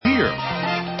year.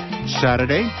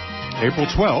 Saturday, April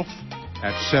 12th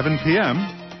at 7 p.m.,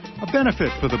 a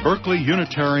benefit for the Berkeley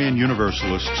Unitarian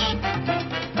Universalists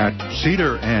at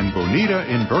Cedar and Bonita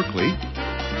in Berkeley.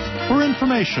 For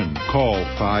information, call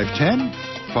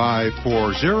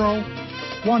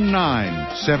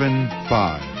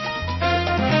 510-540-1975.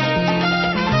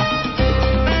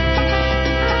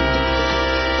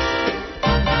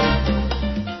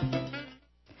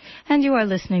 And you are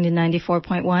listening to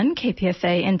 94.1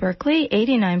 KPFA in Berkeley,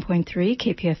 89.3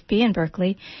 KPFB in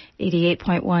Berkeley,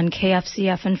 88.1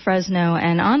 KFCF in Fresno,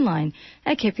 and online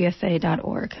at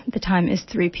kpfa.org. The time is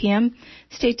 3 p.m.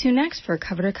 Stay tuned next for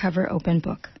Cover to Cover Open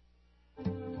Book.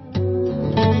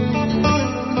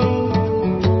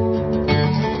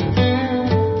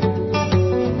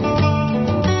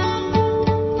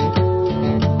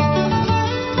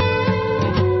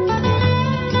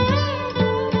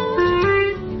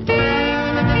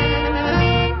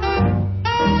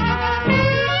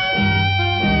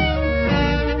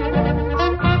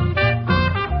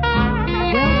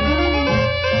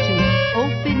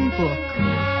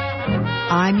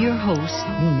 I'm your host,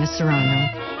 Nina Serrano.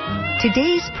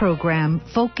 Today's program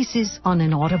focuses on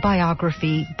an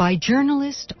autobiography by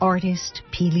journalist, artist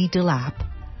Pili Delap.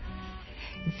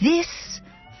 This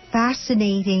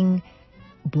fascinating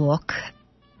book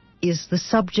is the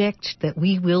subject that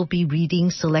we will be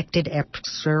reading selected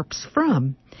excerpts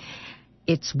from.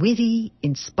 It's witty,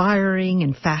 inspiring,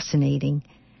 and fascinating.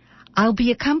 I'll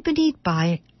be accompanied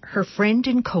by her friend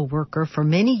and co-worker for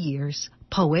many years,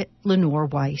 poet Lenore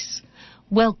Weiss.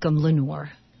 Welcome, Lenore.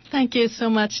 Thank you so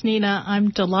much, Nina.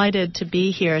 I'm delighted to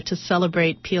be here to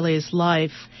celebrate Pili's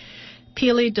life.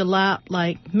 Pili Delap,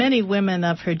 like many women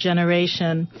of her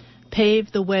generation,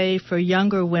 paved the way for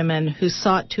younger women who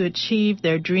sought to achieve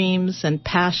their dreams and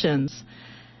passions.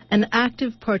 An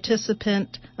active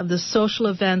participant of the social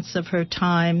events of her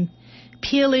time,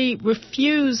 Pili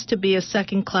refused to be a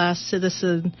second-class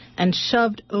citizen and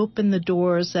shoved open the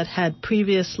doors that had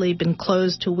previously been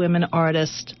closed to women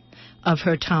artists of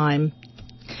her time.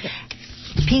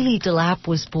 Pili Delap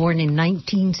was born in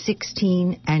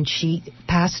 1916 and she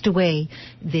passed away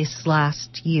this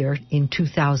last year in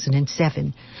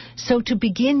 2007. So to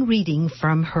begin reading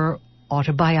from her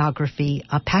autobiography,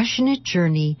 A Passionate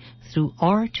Journey Through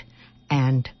Art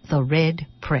and the Red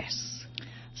Press.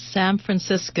 San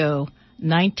Francisco,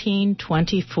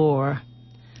 1924.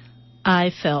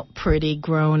 I felt pretty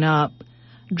grown up,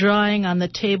 drawing on the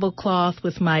tablecloth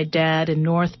with my dad in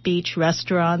North Beach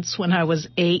restaurants when I was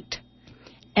 8.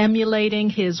 Emulating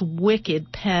his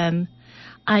wicked pen,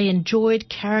 I enjoyed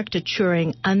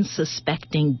caricaturing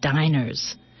unsuspecting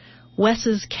diners.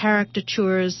 Wes's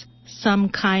caricatures, some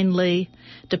kindly,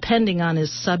 depending on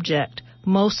his subject,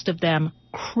 most of them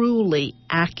cruelly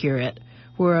accurate,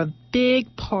 were a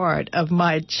big part of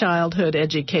my childhood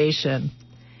education.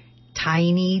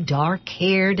 Tiny,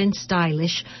 dark-haired, and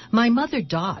stylish, my mother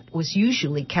Dot was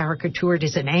usually caricatured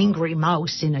as an angry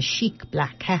mouse in a chic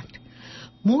black hat.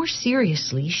 More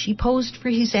seriously, she posed for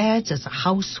his ads as a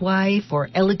housewife or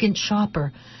elegant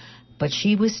shopper, but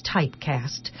she was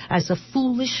typecast as a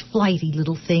foolish, flighty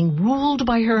little thing ruled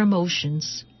by her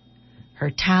emotions.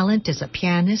 Her talent as a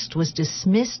pianist was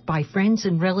dismissed by friends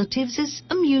and relatives as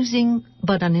amusing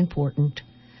but unimportant.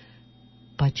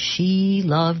 But she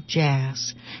loved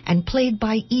jazz and played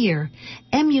by ear,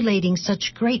 emulating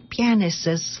such great pianists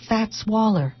as Fats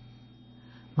Waller.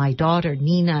 My daughter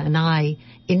Nina and I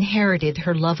inherited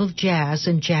her love of jazz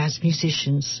and jazz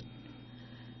musicians.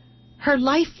 Her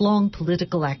lifelong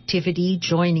political activity,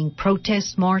 joining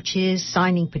protest marches,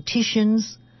 signing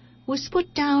petitions, was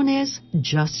put down as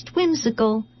just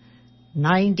whimsical.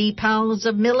 90 pounds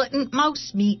of militant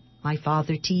mouse meat, my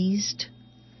father teased.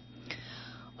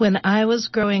 When I was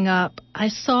growing up, I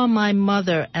saw my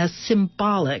mother as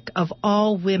symbolic of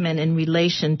all women in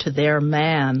relation to their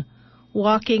man,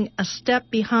 walking a step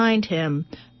behind him,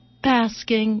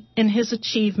 basking in his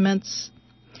achievements.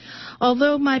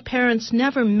 Although my parents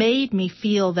never made me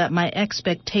feel that my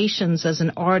expectations as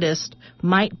an artist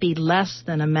might be less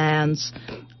than a man's,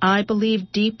 I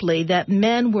believed deeply that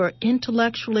men were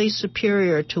intellectually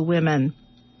superior to women.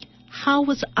 How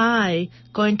was I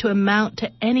going to amount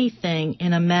to anything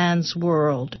in a man's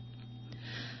world?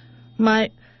 My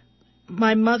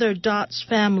mother Dot's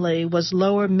family was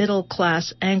lower middle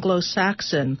class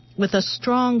Anglo-Saxon with a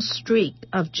strong streak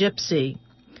of gypsy.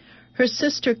 Her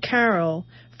sister Carol,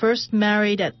 first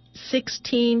married at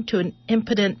 16 to an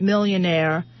impotent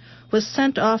millionaire, was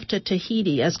sent off to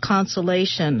Tahiti as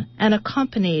consolation and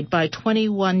accompanied by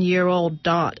 21-year-old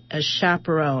Dot as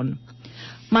chaperone.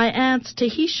 My aunt's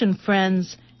Tahitian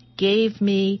friends gave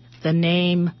me the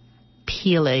name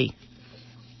Pili.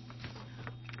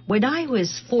 When I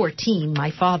was 14,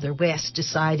 my father, Wes,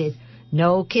 decided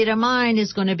no kid of mine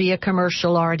is going to be a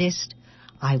commercial artist.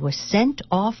 I was sent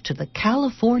off to the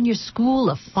California School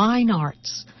of Fine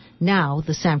Arts, now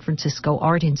the San Francisco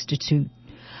Art Institute.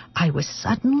 I was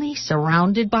suddenly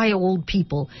surrounded by old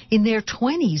people in their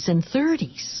 20s and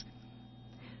 30s.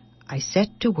 I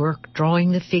set to work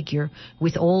drawing the figure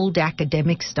with old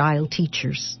academic-style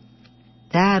teachers.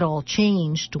 That all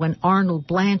changed when Arnold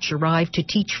Blanche arrived to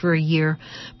teach for a year,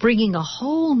 bringing a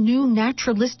whole new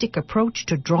naturalistic approach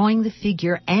to drawing the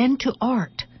figure and to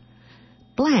art.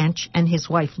 Blanche and his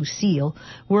wife Lucille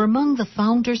were among the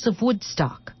founders of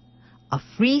Woodstock, a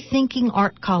free-thinking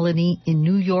art colony in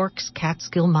New York's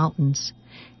Catskill Mountains.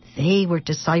 They were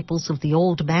disciples of the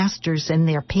old masters and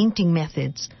their painting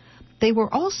methods. They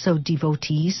were also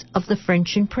devotees of the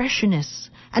French Impressionists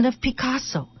and of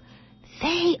Picasso.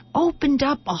 They opened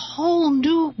up a whole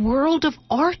new world of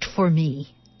art for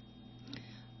me.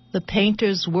 The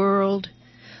painter's world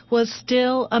was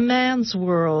still a man's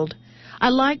world. I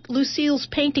liked Lucille's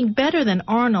painting better than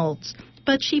Arnold's,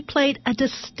 but she played a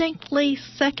distinctly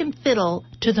second fiddle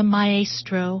to the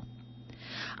maestro.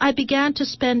 I began to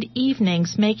spend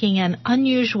evenings making an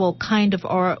unusual kind of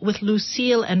art with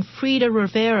Lucille and Frida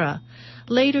Rivera,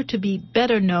 later to be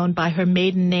better known by her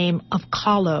maiden name of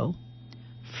Kahlo.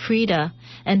 Frida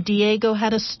and Diego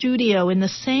had a studio in the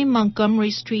same Montgomery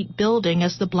Street building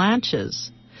as the Blanches.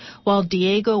 While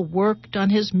Diego worked on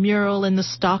his mural in the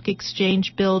Stock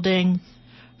Exchange building,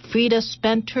 Frida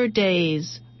spent her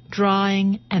days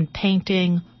drawing and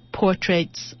painting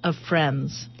portraits of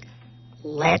friends.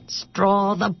 Let's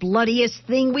draw the bloodiest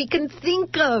thing we can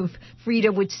think of,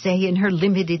 Frida would say in her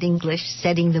limited English,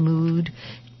 setting the mood.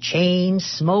 Chain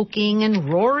smoking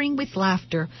and roaring with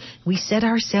laughter, we set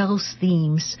ourselves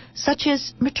themes such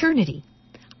as maternity.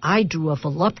 I drew a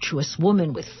voluptuous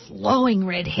woman with flowing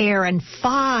red hair and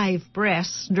 5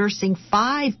 breasts nursing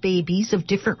 5 babies of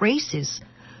different races.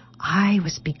 I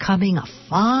was becoming a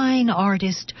fine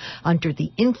artist under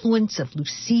the influence of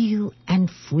Lucille and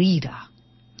Frida.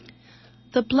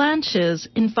 The Blanches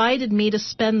invited me to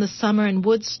spend the summer in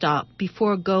Woodstock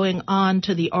before going on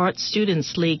to the Art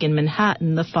Students League in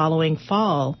Manhattan the following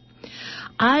fall.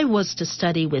 I was to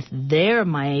study with their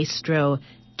maestro,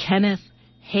 Kenneth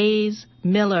Hayes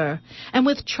Miller, and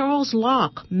with Charles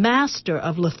Locke, master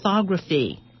of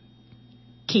lithography.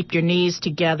 "Keep your knees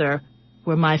together,"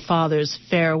 were my father's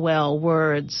farewell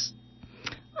words.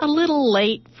 A little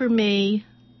late for me.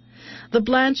 The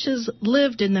Blanches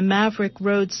lived in the Maverick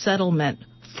Road settlement,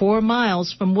 4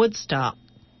 miles from Woodstock.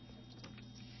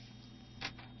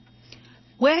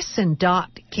 Wes and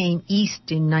Dot came east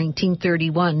in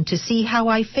 1931 to see how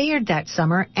I fared that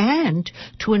summer and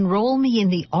to enroll me in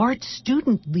the Art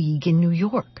Student League in New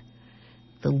York.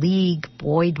 The league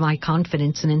buoyed my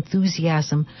confidence and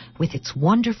enthusiasm with its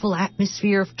wonderful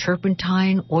atmosphere of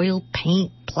turpentine, oil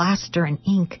paint, plaster, and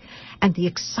ink, and the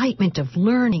excitement of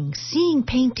learning, seeing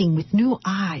painting with new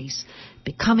eyes,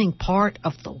 becoming part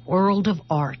of the world of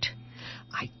art.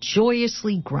 I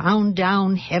joyously ground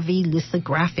down heavy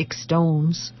lithographic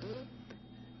stones.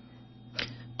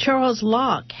 Charles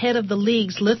Locke, head of the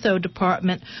League's litho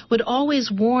department, would always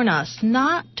warn us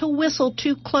not to whistle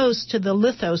too close to the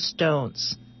litho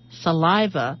stones.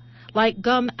 Saliva, like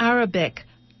gum arabic,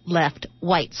 left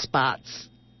white spots.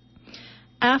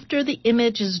 After the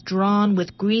image is drawn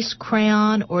with grease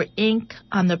crayon or ink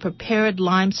on the prepared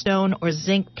limestone or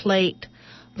zinc plate,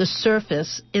 the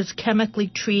surface is chemically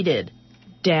treated,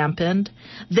 dampened,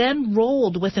 then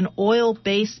rolled with an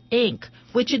oil-based ink,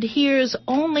 which adheres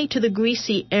only to the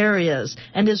greasy areas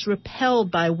and is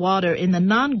repelled by water in the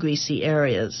non-greasy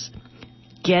areas.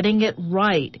 Getting it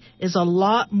right is a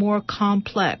lot more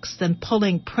complex than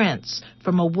pulling prints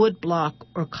from a wood block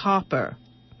or copper.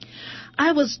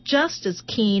 I was just as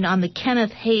keen on the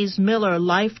Kenneth Hayes Miller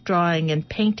life drawing and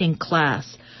painting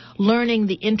class, learning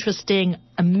the interesting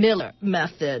Miller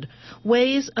method,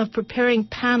 ways of preparing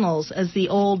panels as the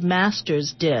old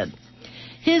masters did.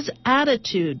 His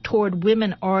attitude toward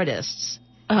women artists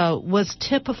was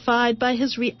typified by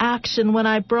his reaction when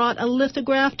I brought a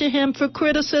lithograph to him for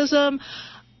criticism.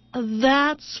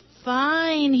 "That's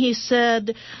fine," he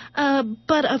said,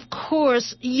 "but of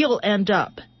course you'll end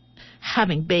up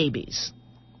having babies."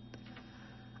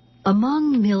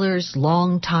 Among Miller's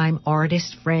longtime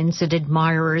artist friends and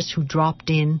admirers who dropped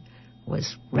in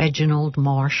was Reginald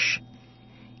Marsh.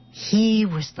 He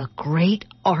was the great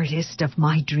artist of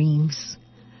my dreams.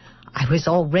 I was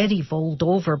already bowled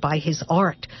over by his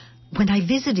art. When I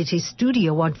visited his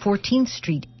studio on 14th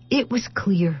Street, it was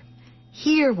clear.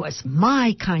 Here was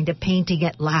my kind of painting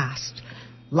at last.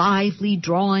 Lively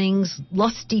drawings,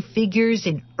 lusty figures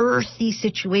in earthy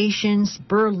situations,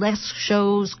 burlesque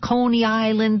shows, Coney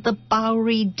Island, the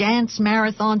Bowery, dance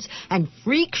marathons, and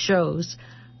freak shows.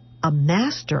 A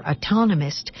master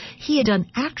anatomist, he had done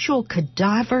actual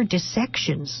cadaver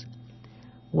dissections.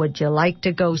 Would you like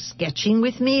to go sketching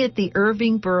with me at the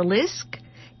Irving Burlesque?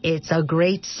 It's a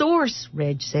great source,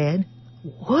 Reg said.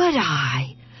 Would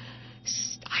I?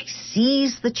 I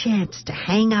seized the chance to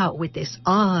hang out with this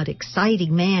odd,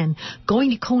 exciting man, going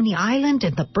to Coney Island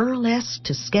and the burlesque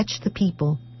to sketch the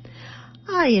people.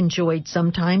 I enjoyed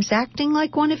sometimes acting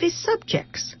like one of his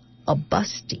subjects, a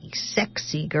busty,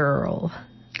 sexy girl.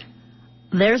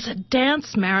 There's a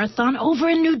dance marathon over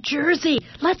in New Jersey.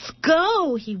 Let's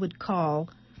go, he would call.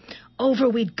 Over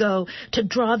we'd go to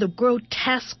draw the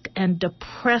grotesque and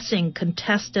depressing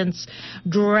contestants,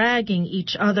 dragging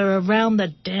each other around the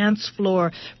dance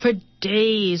floor for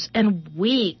days and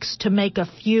weeks to make a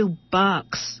few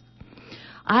bucks.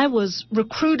 I was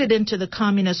recruited into the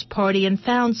Communist Party and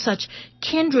found such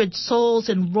kindred souls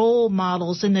and role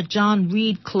models in the John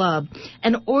Reed Club,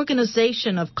 an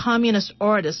organization of communist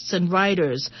artists and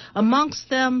writers, amongst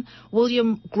them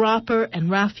William Gropper and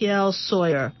Raphael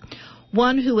Sawyer.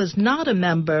 One who was not a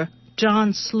member,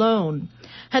 John Sloan,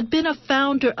 had been a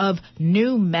founder of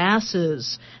New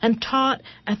Masses and taught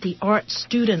at the Art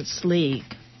Students League.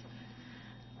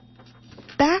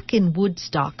 Back in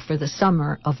Woodstock for the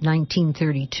summer of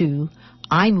 1932,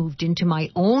 I moved into my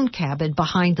own cabin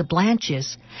behind the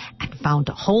Blanches and found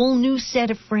a whole new set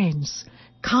of friends,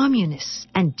 communists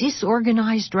and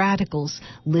disorganized radicals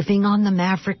living on the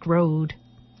Maverick Road.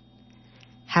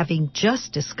 Having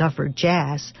just discovered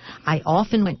jazz, I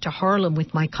often went to Harlem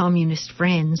with my communist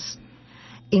friends,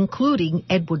 including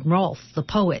Edwin Rolfe, the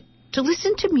poet, to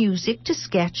listen to music, to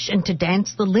sketch, and to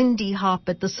dance the Lindy Hop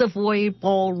at the Savoy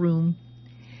Ballroom.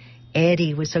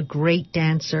 Eddie was a great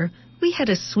dancer. We had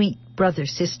a sweet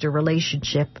brother-sister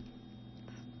relationship.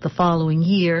 The following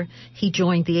year, he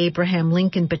joined the Abraham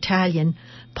Lincoln Battalion,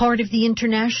 part of the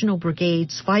International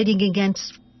Brigades fighting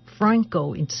against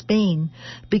Franco in Spain,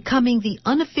 becoming the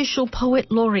unofficial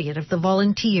poet laureate of the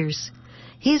volunteers.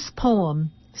 His poem,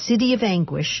 City of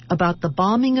Anguish, about the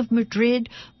bombing of Madrid,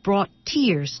 brought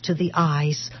tears to the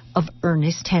eyes of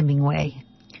Ernest Hemingway.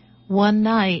 One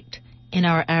night, in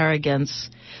our arrogance,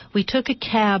 we took a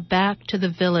cab back to the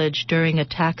village during a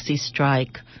taxi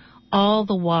strike, all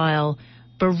the while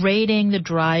berating the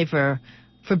driver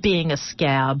for being a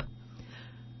scab.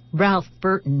 Ralph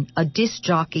Burton, a disc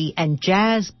jockey and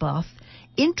jazz buff,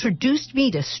 introduced me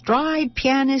to stride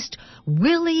pianist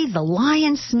Willie the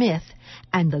Lion Smith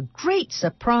and the great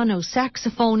soprano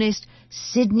saxophonist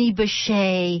Sidney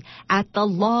Bechet at the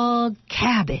Log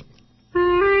Cabin.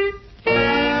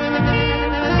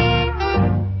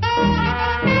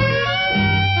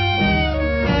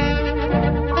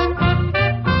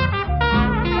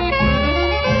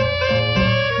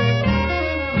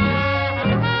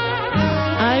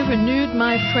 Renewed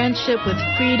my friendship with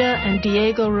Frida and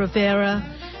Diego Rivera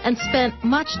and spent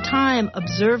much time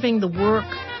observing the work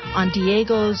on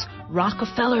Diego's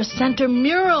Rockefeller Center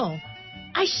mural.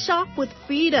 I shopped with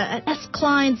Frida at S.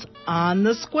 Klein's On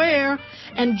the Square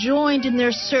and joined in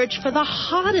their search for the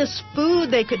hottest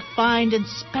food they could find in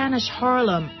Spanish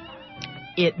Harlem.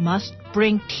 It must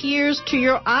bring tears to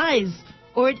your eyes,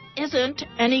 or it isn't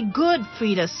any good,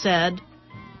 Frida said.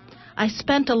 I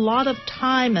spent a lot of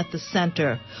time at the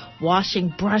center, washing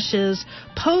brushes,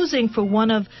 posing for one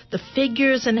of the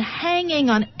figures, and hanging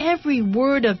on every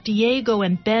word of Diego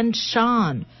and Ben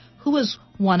Shahn, who was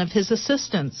one of his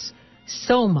assistants.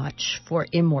 So much for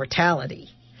immortality.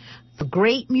 The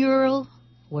great mural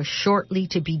was shortly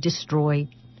to be destroyed.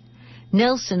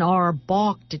 Nelson R.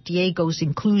 balked at Diego's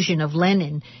inclusion of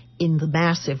Lenin in the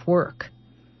massive work.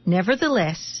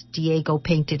 Nevertheless, Diego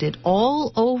painted it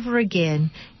all over again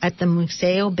at the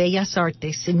Museo Bellas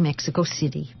Artes in Mexico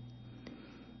City.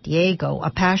 Diego,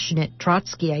 a passionate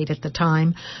Trotskyite at the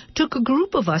time, took a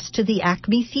group of us to the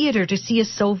Acme Theater to see a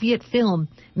Soviet film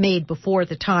made before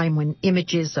the time when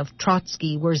images of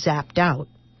Trotsky were zapped out.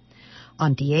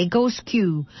 On Diego's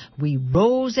cue, we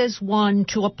rose as one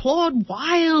to applaud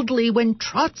wildly when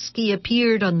Trotsky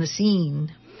appeared on the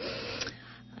scene.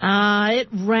 It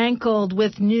rankled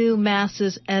with New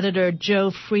Masses editor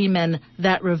Joe Freeman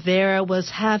that Rivera was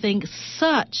having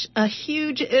such a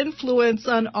huge influence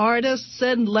on artists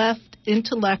and left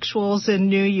intellectuals in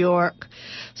New York.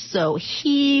 So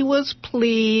he was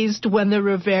pleased when the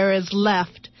Riveras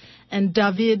left and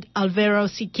David Alvaro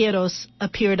Siqueiros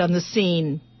appeared on the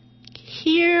scene.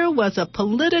 Here was a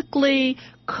politically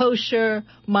kosher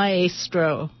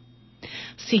maestro.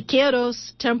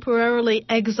 Siqueiros, temporarily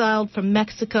exiled from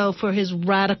Mexico for his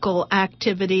radical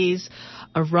activities,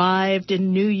 arrived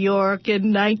in New York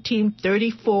in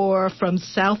 1934 from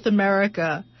South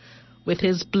America with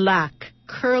his black,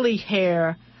 curly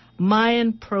hair,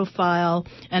 Mayan profile,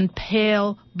 and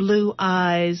pale blue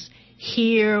eyes.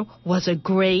 Here was a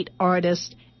great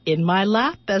artist in my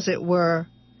lap, as it were.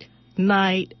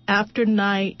 Night after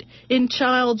night, in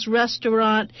Child's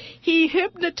restaurant, he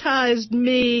hypnotized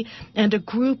me and a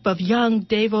group of young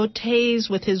devotees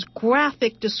with his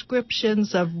graphic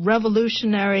descriptions of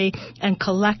revolutionary and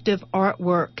collective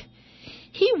artwork.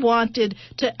 He wanted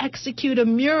to execute a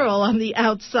mural on the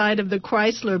outside of the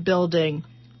Chrysler Building,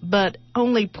 but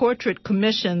only portrait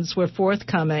commissions were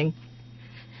forthcoming.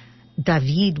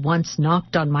 David once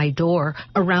knocked on my door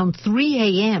around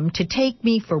 3 a.m. to take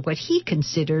me for what he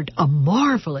considered a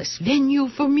marvelous venue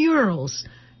for murals,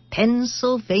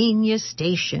 Pennsylvania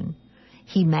Station.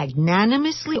 He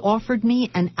magnanimously offered me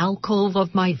an alcove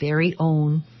of my very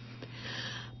own.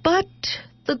 But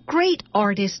the great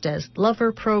artist as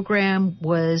lover program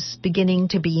was beginning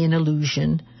to be an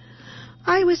illusion.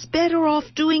 I was better off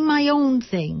doing my own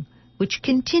thing, which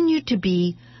continued to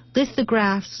be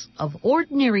lithographs of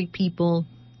ordinary people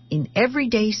in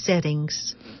everyday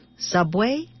settings: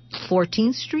 subway,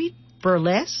 14th Street,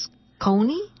 burlesque,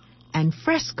 coney, and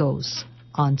frescoes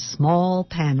on small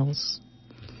panels.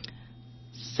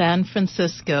 San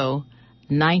Francisco,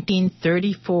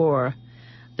 1934,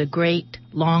 the great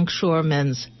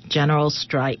longshoremen's general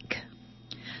strike.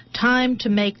 Time to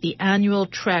make the annual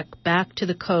trek back to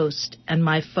the coast and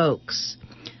my folks.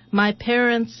 My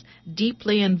parents,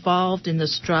 deeply involved in the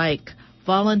strike,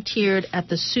 volunteered at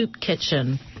the soup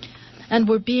kitchen and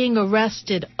were being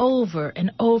arrested over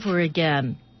and over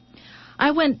again.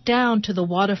 I went down to the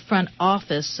waterfront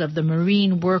office of the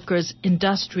Marine Workers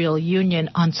Industrial Union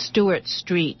on Stewart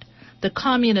Street, the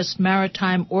communist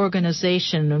maritime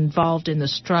organization involved in the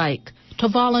strike, to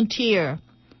volunteer,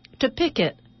 to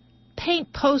picket,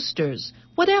 paint posters,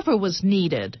 whatever was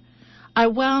needed. I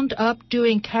wound up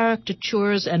doing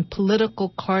caricatures and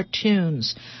political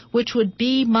cartoons, which would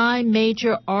be my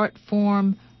major art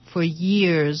form for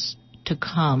years to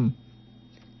come.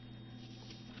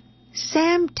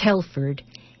 Sam Telford,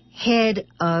 head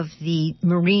of the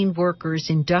Marine Workers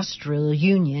Industrial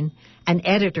Union and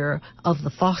editor of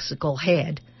the Fossicle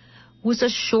Head, was a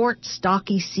short,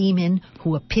 stocky seaman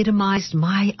who epitomized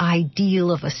my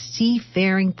ideal of a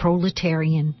seafaring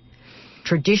proletarian.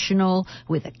 Traditional,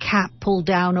 with a cap pulled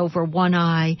down over one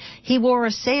eye, he wore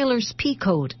a sailor's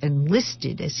peacoat and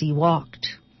listed as he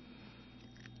walked.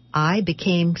 I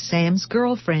became Sam's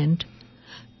girlfriend,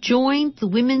 joined the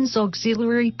Women's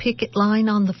Auxiliary picket line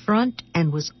on the front,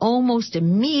 and was almost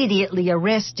immediately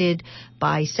arrested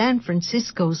by San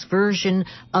Francisco's version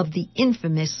of the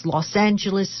infamous Los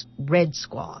Angeles Red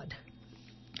Squad.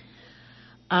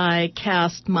 I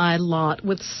cast my lot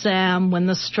with Sam when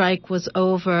the strike was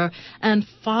over and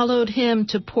followed him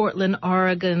to Portland,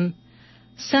 Oregon.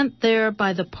 Sent there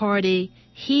by the party,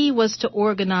 he was to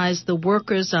organize the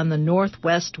workers on the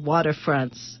Northwest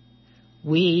waterfronts.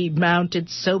 We mounted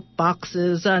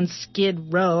soapboxes on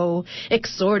Skid Row,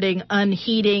 exhorting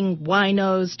unheeding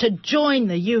winos to join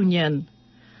the union.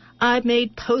 I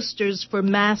made posters for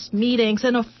mass meetings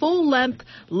and a full-length,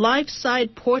 life-size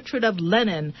portrait of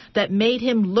Lenin that made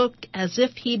him look as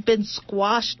if he'd been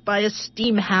squashed by a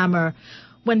steam hammer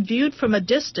when viewed from a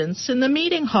distance in the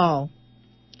meeting hall.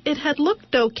 It had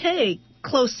looked okay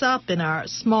close up in our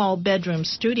small bedroom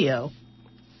studio.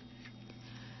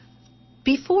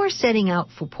 Before setting out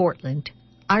for Portland,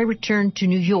 I returned to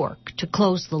New York to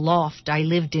close the loft I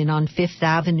lived in on Fifth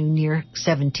Avenue near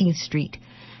 17th Street,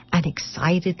 and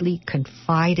excitedly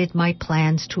confided my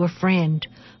plans to a friend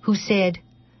who said,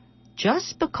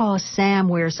 "Just because Sam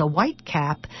wears a white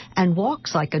cap and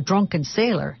walks like a drunken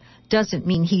sailor doesn't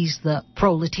mean he's the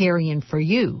proletarian for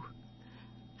you."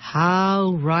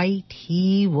 How right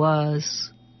he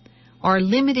was. Our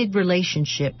limited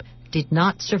relationship did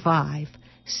not survive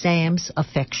Sam's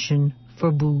affection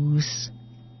for booze.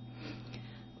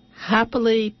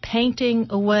 Happily painting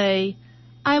away,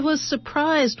 I was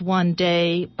surprised one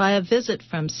day by a visit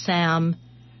from Sam,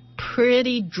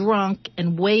 pretty drunk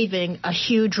and waving a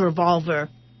huge revolver.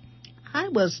 I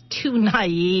was too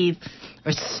naive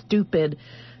or stupid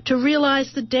to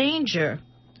realize the danger.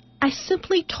 I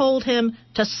simply told him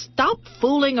to stop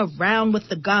fooling around with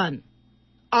the gun.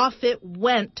 Off it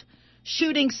went,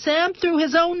 shooting Sam through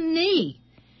his own knee.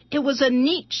 It was a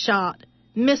neat shot,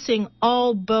 missing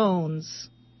all bones.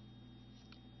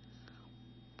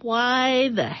 "Why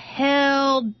the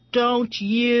hell don't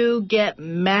you get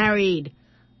married?"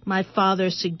 my father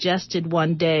suggested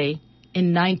one day,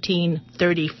 in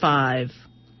 1935.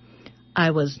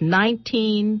 I was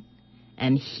 19,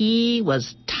 and he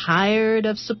was tired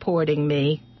of supporting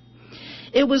me.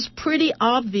 It was pretty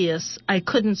obvious I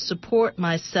couldn't support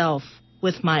myself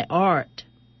with my art.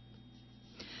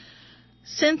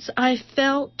 Since I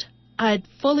felt I'd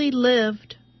fully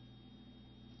lived,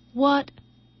 what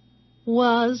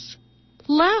was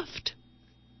left?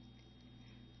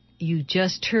 You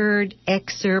just heard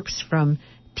excerpts from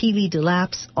Peely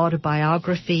DeLapp's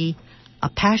autobiography, A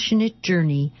Passionate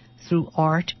Journey Through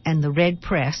Art and the Red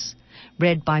Press,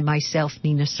 read by myself,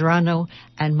 Nina Serrano,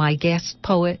 and my guest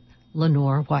poet,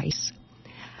 Lenore Weiss.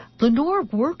 Lenore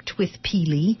worked with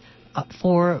Peely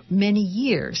for many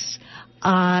years.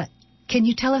 Can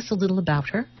you tell us a little about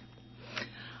her?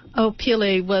 Oh,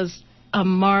 Peely was a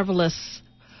marvelous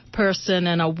person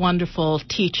and a wonderful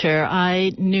teacher.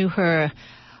 I knew her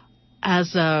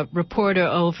as a reporter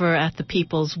over at the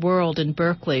People's World in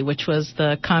Berkeley, which was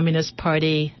the Communist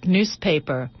Party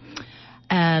newspaper.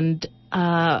 And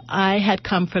I had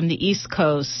come from the East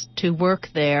Coast to work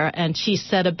there, and she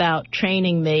set about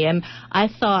training me. And I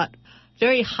thought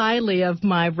very highly of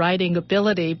my writing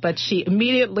ability, but she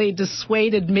immediately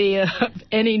dissuaded me of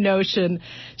any notion.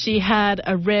 She had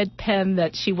a red pen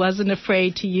that she wasn't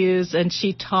afraid to use, and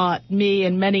she taught me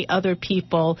and many other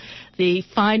people the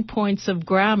fine points of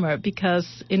grammar,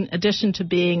 because in addition to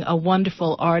being a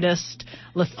wonderful artist,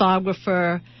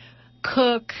 lithographer,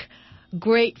 cook,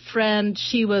 great friend,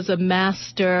 she was a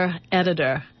master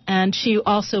editor. And she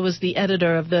also was the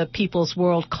editor of the People's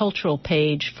World Cultural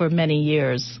page for many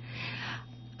years.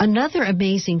 Another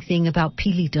amazing thing about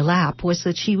Peely DeLapp was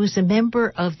that she was a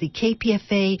member of the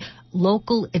KPFA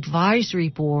Local Advisory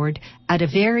Board at a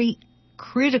very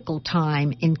critical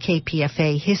time in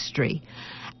KPFA history.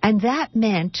 And that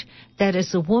meant that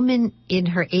as a woman in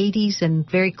her 80s and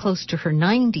very close to her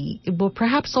 90s, well,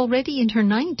 perhaps already in her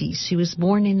 90s, she was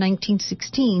born in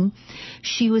 1916,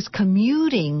 she was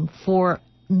commuting for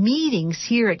meetings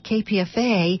here at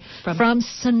KPFA from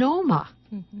Sonoma.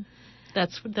 Mm-hmm.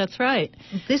 That's right.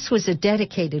 This was a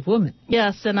dedicated woman.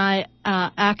 Yes, and I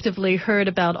actively heard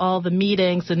about all the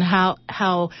meetings and how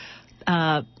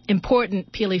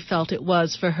important Peely felt it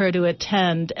was for her to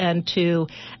attend and to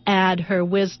add her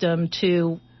wisdom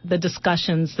to the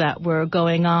discussions that were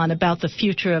going on about the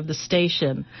future of the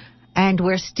station. And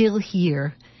we're still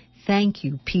here. Thank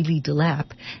you, Peely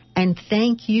DeLapp. And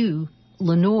thank you,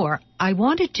 Lenore. I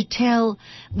wanted to tell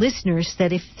listeners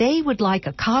that if they would like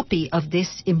a copy of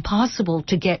this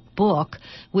impossible-to-get book,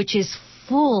 which is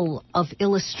full of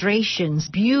illustrations,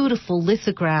 beautiful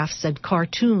lithographs and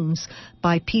cartoons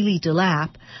by Peely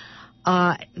DeLapp,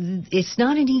 it's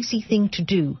not an easy thing to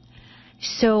do.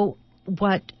 So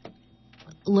what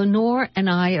Lenore and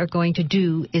I are going to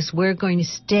do is we're going to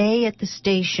stay at the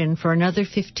station for another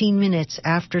 15 minutes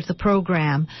after the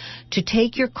program to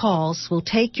take your calls. We'll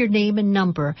take your name and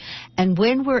number, and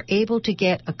when we're able to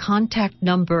get a contact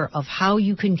number of how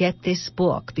you can get this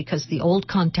book, because the old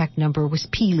contact number was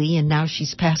Peely and now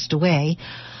she's passed away,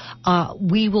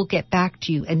 we will get back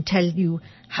to you and tell you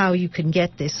how you can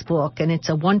get this book. And it's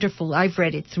a wonderful, I've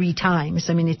read it 3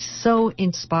 times. I mean, it's so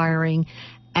inspiring.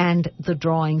 And the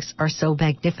drawings are so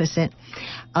magnificent.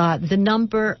 The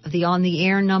number, the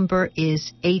on-the-air number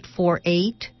is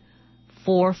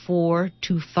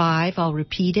 848-4425. I'll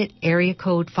repeat it, area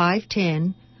code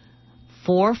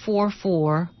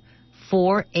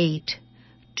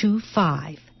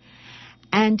 510-444-4825.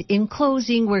 And in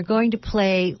closing, we're going to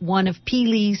play one of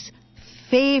Peely's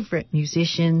favorite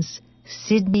musicians,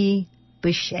 Sidney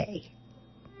Bechet.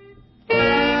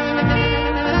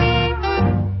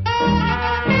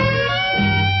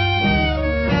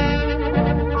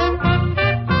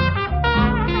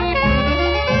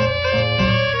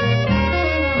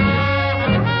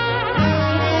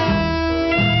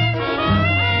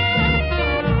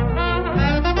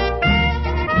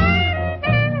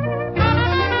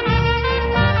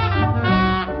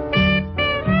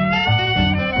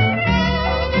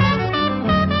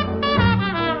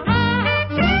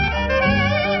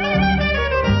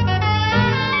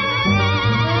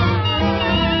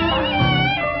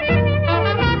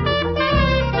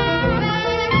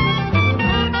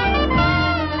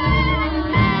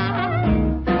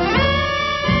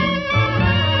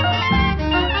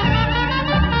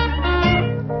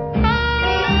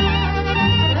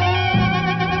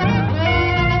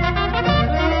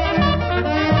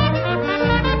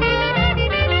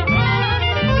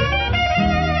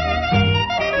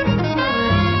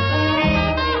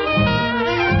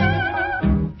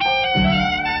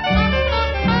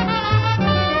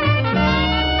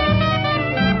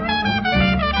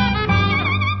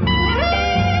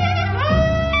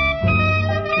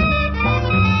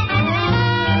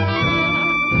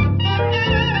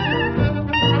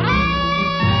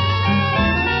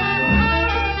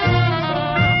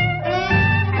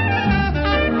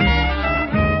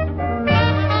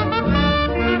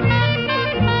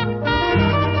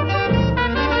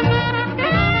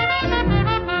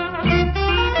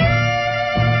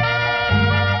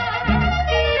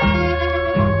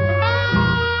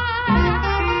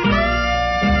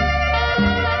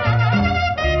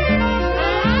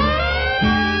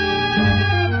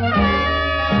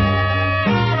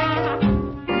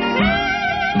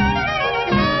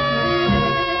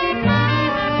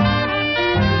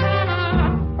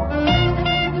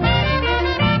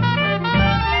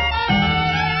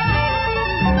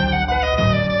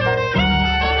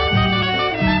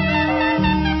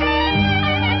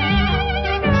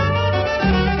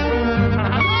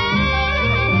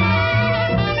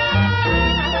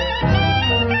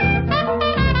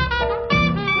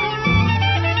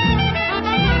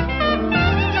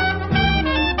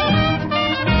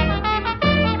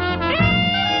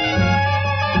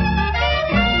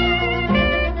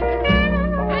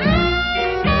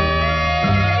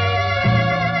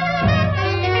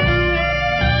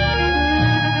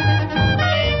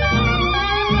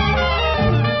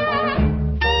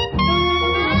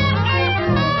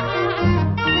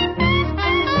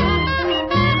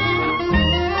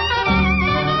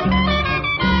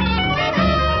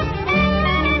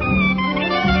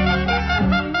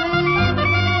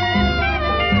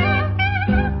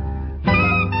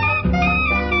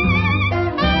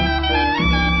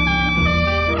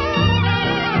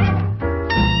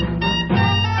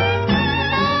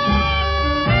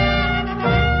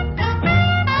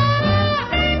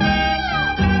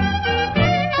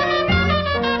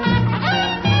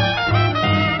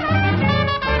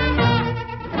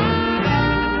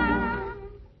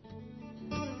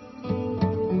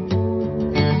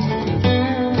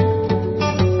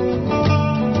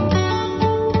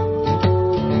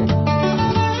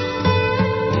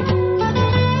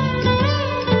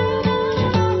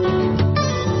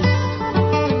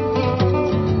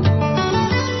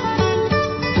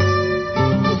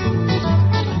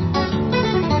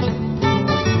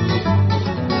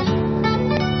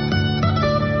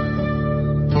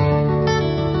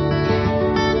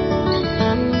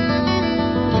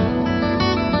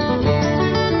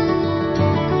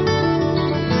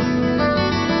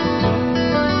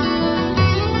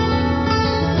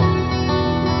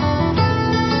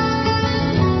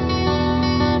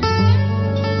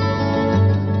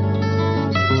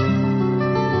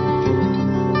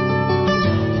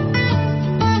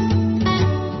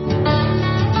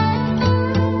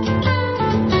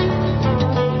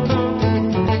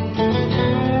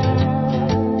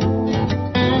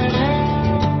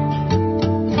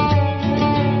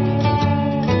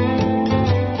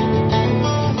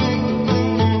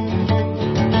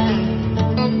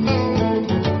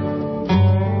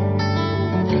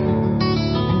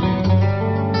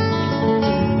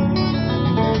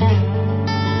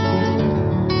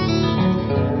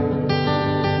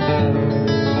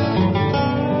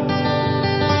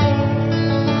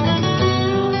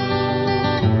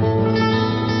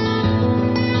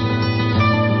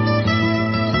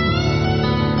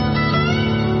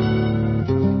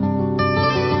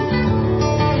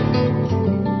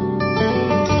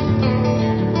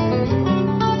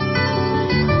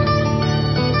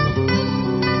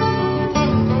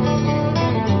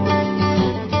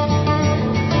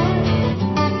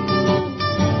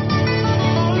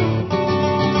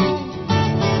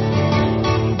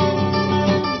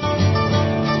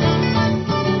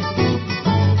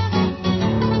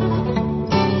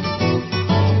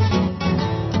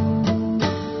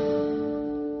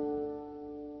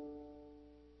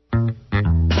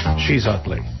 She's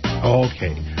ugly.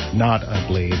 Okay, not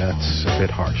ugly. That's a bit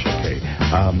harsh, okay.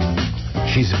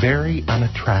 She's very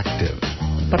unattractive,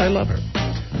 but I love her.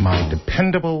 My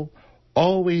dependable,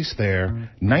 always there,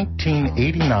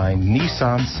 1989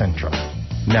 Nissan Sentra.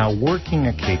 Now, working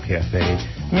at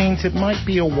KPFA means it might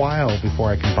be a while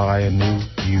before I can buy a new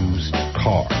used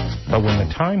car. But when the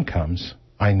time comes,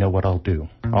 I know what I'll do.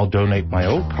 I'll donate my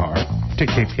old car to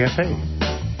KPFA.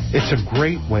 It's a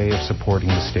great way of supporting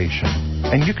the station,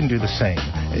 and you can do the same.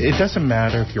 It doesn't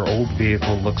matter if your old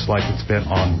vehicle looks like it's been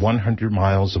on 100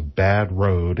 miles of bad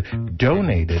road.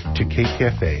 Donate it to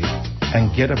KPFA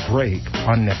and get a break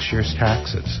on next year's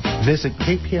taxes. Visit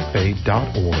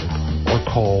kpfa.org or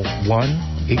call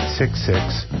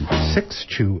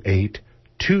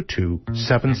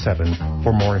 1-866-628-2277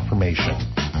 for more information.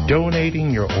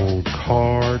 Donating your old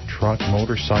car, truck,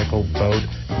 motorcycle, boat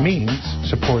means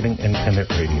supporting independent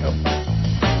radio.